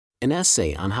An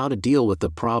essay on how to deal with the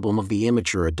problem of the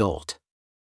immature adult.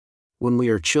 When we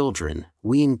are children,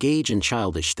 we engage in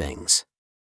childish things.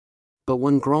 But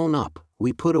when grown up,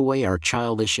 we put away our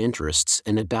childish interests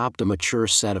and adopt a mature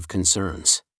set of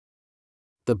concerns.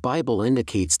 The Bible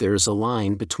indicates there is a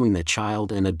line between the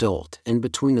child and adult and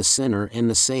between the sinner and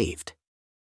the saved.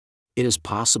 It is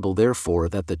possible, therefore,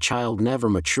 that the child never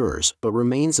matures but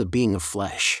remains a being of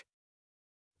flesh.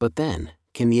 But then,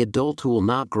 can the adult who will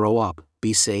not grow up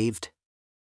be saved?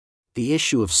 The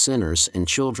issue of sinners and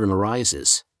children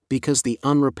arises because the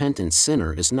unrepentant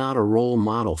sinner is not a role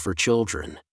model for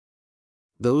children.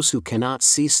 Those who cannot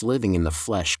cease living in the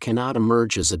flesh cannot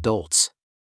emerge as adults.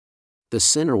 The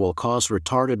sinner will cause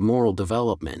retarded moral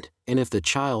development, and if the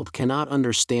child cannot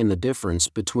understand the difference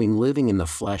between living in the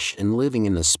flesh and living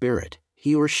in the spirit,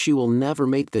 he or she will never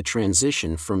make the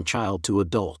transition from child to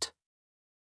adult.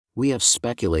 We have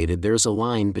speculated there is a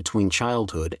line between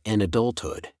childhood and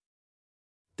adulthood.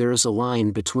 There is a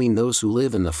line between those who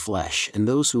live in the flesh and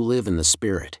those who live in the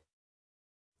spirit.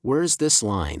 Where is this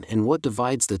line and what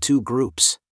divides the two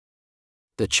groups?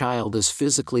 The child is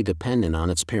physically dependent on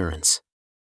its parents.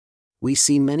 We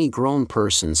see many grown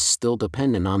persons still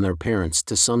dependent on their parents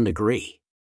to some degree.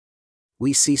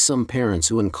 We see some parents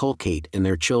who inculcate in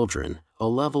their children a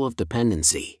level of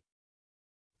dependency.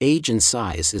 Age and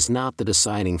size is not the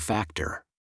deciding factor.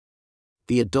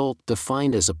 The adult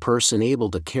defined as a person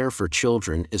able to care for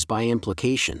children is by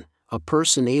implication a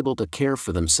person able to care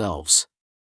for themselves.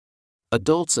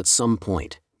 Adults at some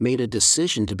point made a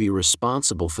decision to be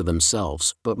responsible for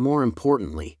themselves, but more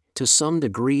importantly, to some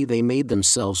degree they made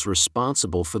themselves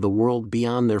responsible for the world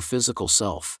beyond their physical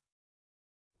self.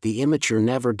 The immature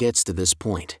never gets to this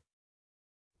point.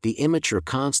 The immature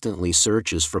constantly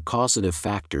searches for causative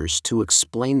factors to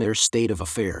explain their state of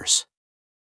affairs.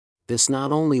 This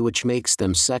not only which makes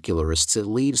them secularists, it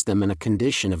leaves them in a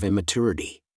condition of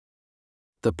immaturity.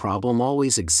 The problem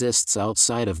always exists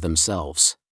outside of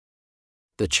themselves.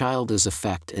 The child is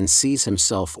affected and sees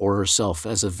himself or herself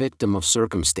as a victim of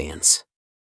circumstance.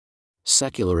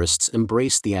 Secularists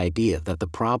embrace the idea that the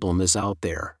problem is out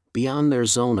there, beyond their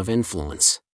zone of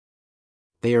influence.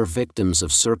 They are victims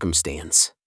of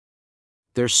circumstance.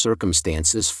 Their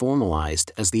circumstance is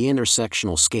formalized as the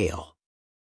intersectional scale.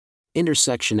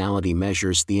 Intersectionality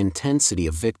measures the intensity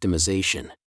of victimization.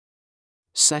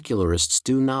 Secularists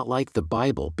do not like the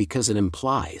Bible because it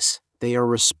implies they are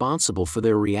responsible for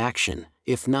their reaction,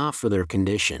 if not for their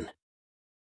condition.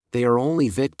 They are only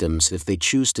victims if they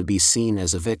choose to be seen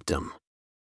as a victim.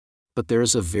 But there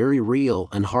is a very real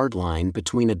and hard line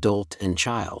between adult and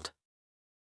child.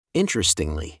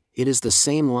 Interestingly, it is the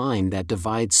same line that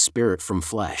divides spirit from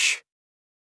flesh.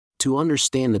 To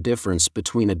understand the difference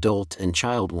between adult and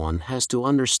child, one has to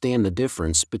understand the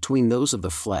difference between those of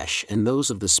the flesh and those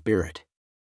of the spirit.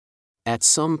 At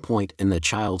some point in the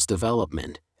child's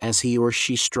development, as he or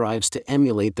she strives to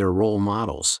emulate their role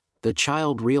models, the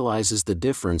child realizes the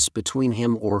difference between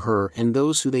him or her and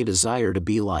those who they desire to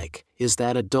be like is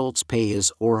that adults pay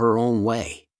his or her own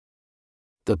way.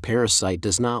 The parasite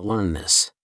does not learn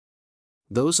this.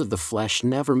 Those of the flesh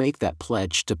never make that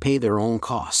pledge to pay their own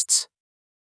costs.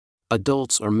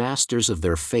 Adults are masters of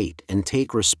their fate and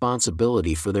take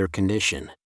responsibility for their condition.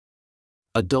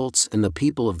 Adults and the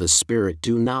people of the spirit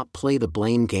do not play the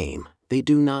blame game. They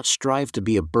do not strive to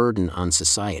be a burden on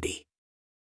society.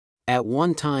 At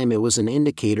one time it was an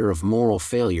indicator of moral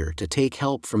failure to take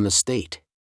help from the state.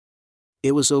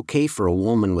 It was okay for a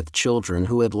woman with children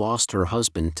who had lost her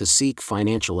husband to seek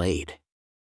financial aid.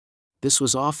 This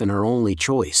was often her only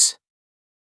choice.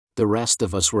 The rest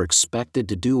of us were expected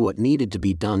to do what needed to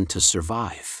be done to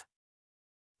survive.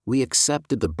 We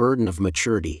accepted the burden of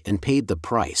maturity and paid the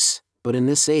price, but in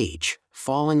this age,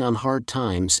 falling on hard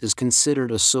times is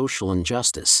considered a social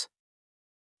injustice.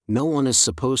 No one is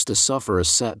supposed to suffer a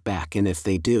setback, and if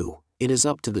they do, it is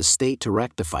up to the state to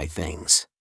rectify things.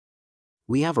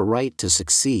 We have a right to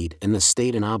succeed and the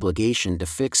state an obligation to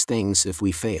fix things if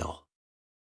we fail.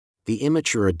 The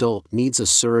immature adult needs a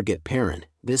surrogate parent.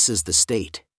 This is the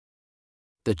state.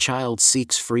 The child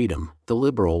seeks freedom, the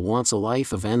liberal wants a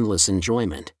life of endless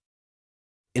enjoyment.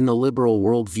 In the liberal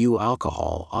worldview,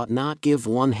 alcohol ought not give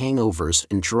one hangovers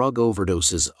and drug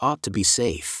overdoses ought to be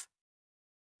safe.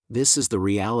 This is the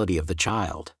reality of the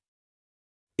child.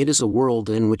 It is a world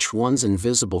in which one's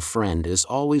invisible friend is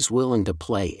always willing to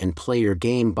play your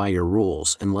game by your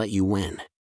rules and let you win.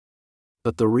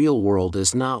 But the real world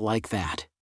is not like that.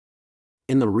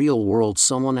 In the real world,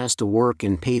 someone has to work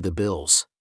and pay the bills.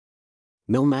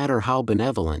 No matter how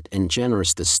benevolent and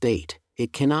generous the state,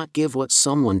 it cannot give what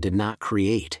someone did not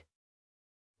create.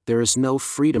 There is no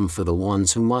freedom for the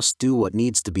ones who must do what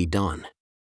needs to be done.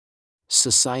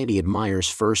 Society admires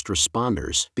first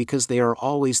responders because they are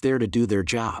always there to do their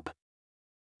job.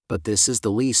 But this is the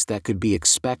least that could be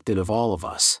expected of all of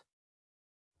us.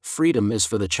 Freedom is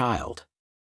for the child.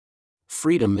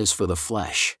 Freedom is for the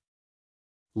flesh.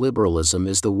 Liberalism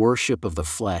is the worship of the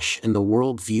flesh and the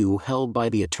worldview held by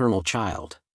the eternal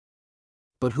child.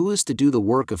 But who is to do the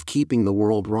work of keeping the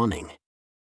world running?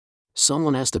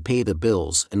 Someone has to pay the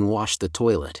bills and wash the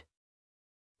toilet.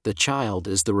 The child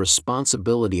is the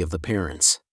responsibility of the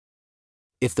parents.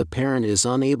 If the parent is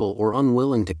unable or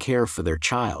unwilling to care for their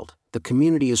child, the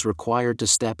community is required to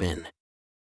step in.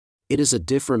 It is a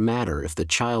different matter if the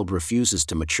child refuses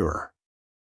to mature.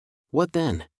 What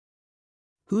then?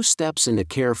 Who steps in to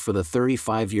care for the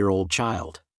 35-year-old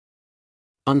child?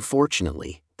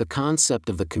 Unfortunately, the concept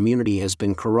of the community has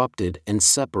been corrupted and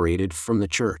separated from the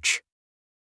church.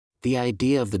 The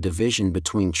idea of the division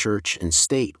between church and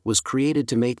state was created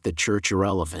to make the church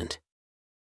irrelevant.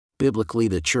 Biblically,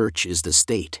 the church is the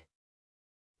state.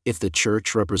 If the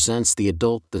church represents the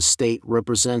adult, the state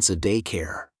represents a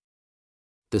daycare.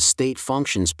 The state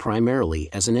functions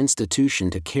primarily as an institution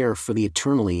to care for the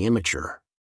eternally immature.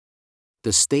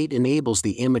 The state enables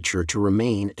the immature to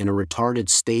remain in a retarded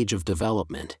stage of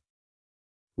development.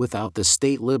 Without the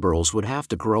state, liberals would have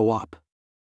to grow up.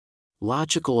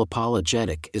 Logical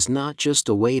apologetic is not just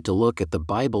a way to look at the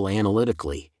Bible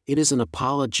analytically, it is an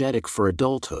apologetic for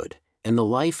adulthood, and the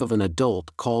life of an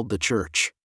adult called the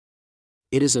church.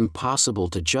 It is impossible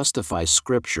to justify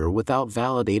Scripture without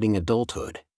validating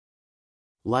adulthood.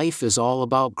 Life is all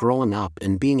about growing up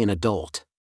and being an adult.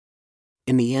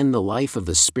 In the end, the life of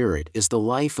the Spirit is the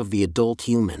life of the adult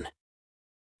human.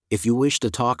 If you wish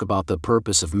to talk about the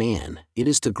purpose of man, it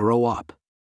is to grow up.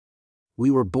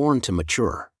 We were born to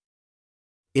mature.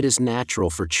 It is natural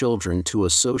for children to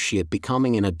associate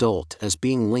becoming an adult as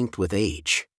being linked with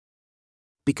age.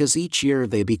 Because each year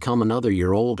they become another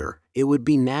year older, it would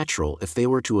be natural if they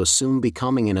were to assume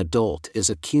becoming an adult is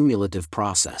a cumulative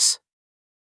process.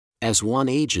 As one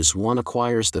ages, one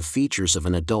acquires the features of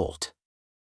an adult.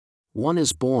 One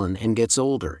is born and gets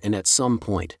older, and at some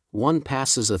point, one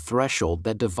passes a threshold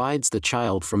that divides the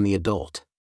child from the adult.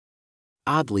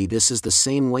 Oddly, this is the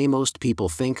same way most people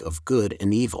think of good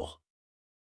and evil.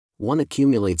 One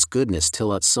accumulates goodness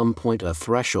till at some point a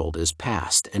threshold is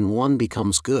passed and one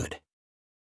becomes good.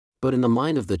 But in the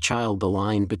mind of the child, the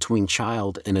line between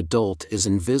child and adult is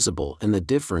invisible, and the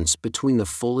difference between the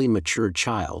fully matured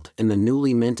child and the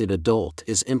newly minted adult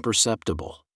is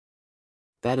imperceptible.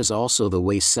 That is also the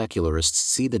way secularists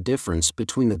see the difference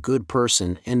between the good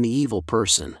person and the evil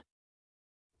person.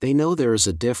 They know there is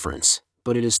a difference,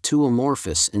 but it is too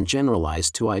amorphous and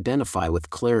generalized to identify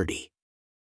with clarity.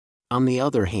 On the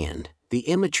other hand, the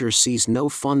immature sees no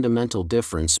fundamental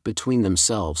difference between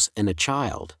themselves and a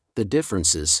child. The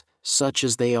differences, such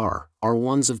as they are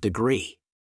ones of degree.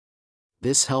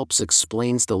 This helps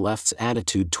explains the left's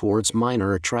attitude towards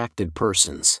minor attracted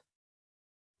persons.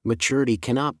 Maturity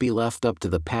cannot be left up to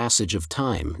the passage of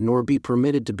time, nor be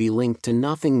permitted to be linked to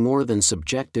nothing more than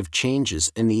subjective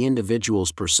changes in the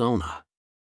individual's persona.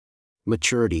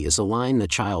 Maturity is a line the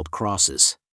child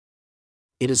crosses.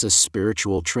 It is a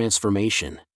spiritual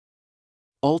transformation.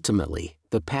 Ultimately,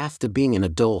 the path to being an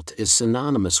adult is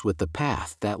synonymous with the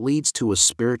path that leads to a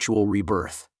spiritual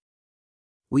rebirth.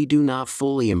 We do not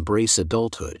fully embrace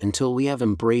adulthood until we have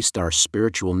embraced our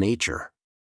spiritual nature.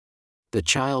 The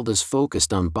child is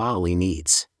focused on bodily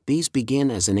needs. These begin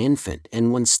as an infant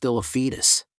and when still a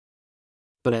fetus.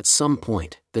 But at some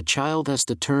point, the child has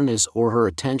to turn his or her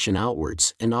attention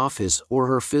outwards and off his or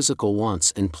her physical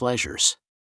wants and pleasures.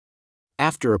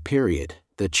 After a period,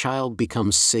 the child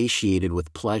becomes satiated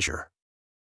with pleasure.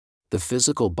 The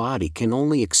physical body can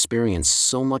only experience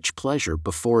so much pleasure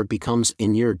before it becomes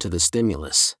inured to the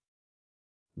stimulus.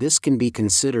 This can be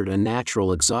considered a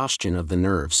natural exhaustion of the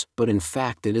nerves, but in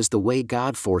fact it is the way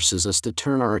God forces us to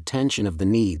turn our attention of the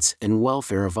needs and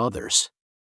welfare of others.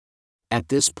 At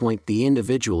this point, the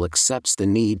individual accepts the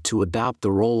need to adopt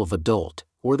the role of adult,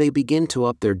 or they begin to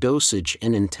up their dosage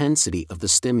and intensity of the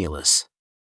stimulus.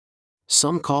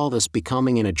 Some call this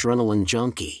becoming an adrenaline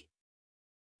junkie.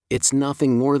 It's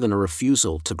nothing more than a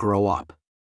refusal to grow up.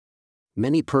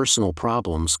 Many personal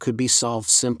problems could be solved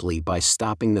simply by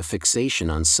stopping the fixation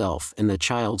on self and the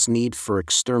child's need for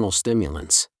external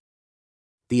stimulants.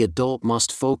 The adult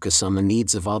must focus on the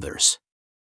needs of others.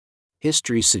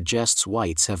 History suggests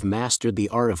whites have mastered the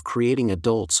art of creating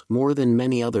adults more than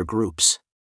many other groups.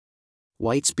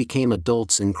 Whites became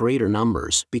adults in greater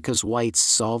numbers because whites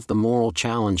solved the moral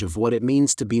challenge of what it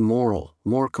means to be moral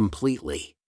more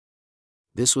completely.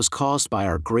 This was caused by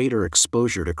our greater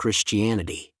exposure to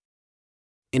Christianity.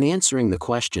 In answering the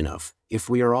question of, if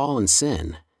we are all in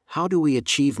sin, how do we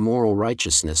achieve moral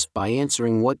righteousness by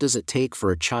answering what does it take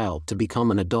for a child to become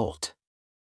an adult?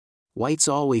 Whites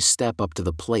always step up to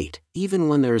the plate, even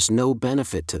when there is no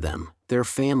benefit to them, their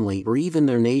family, or even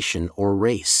their nation or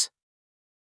race.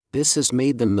 This has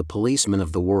made them the policemen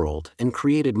of the world and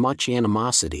created much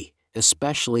animosity,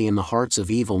 especially in the hearts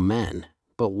of evil men,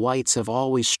 but whites have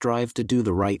always strived to do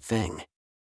the right thing.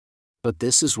 But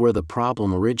this is where the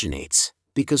problem originates,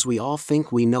 because we all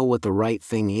think we know what the right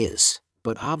thing is,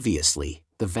 but obviously,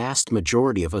 the vast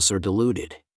majority of us are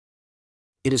deluded.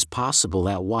 It is possible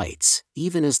that whites,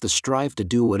 even as they strive to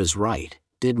do what is right,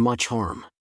 did much harm.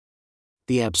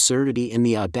 The absurdity and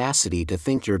the audacity to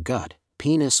think your gut,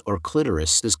 penis or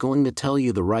clitoris is going to tell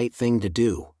you the right thing to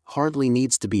do, hardly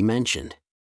needs to be mentioned.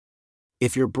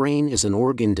 If your brain is an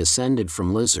organ descended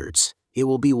from lizards, it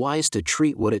will be wise to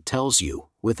treat what it tells you,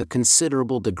 with a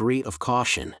considerable degree of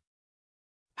caution.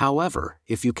 However,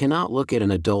 if you cannot look at an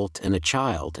adult and a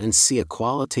child and see a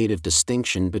qualitative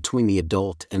distinction between the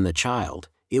adult and the child,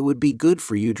 it would be good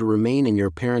for you to remain in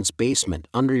your parents' basement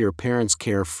under your parents'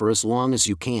 care for as long as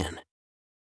you can.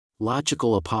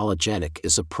 Logical Apologetic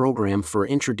is a program for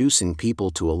introducing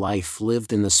people to a life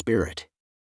lived in the spirit.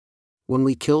 When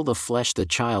we kill the flesh, the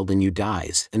child in you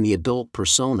dies and the adult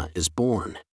persona is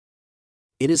born.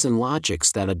 It is in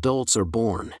logics that adults are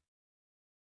born.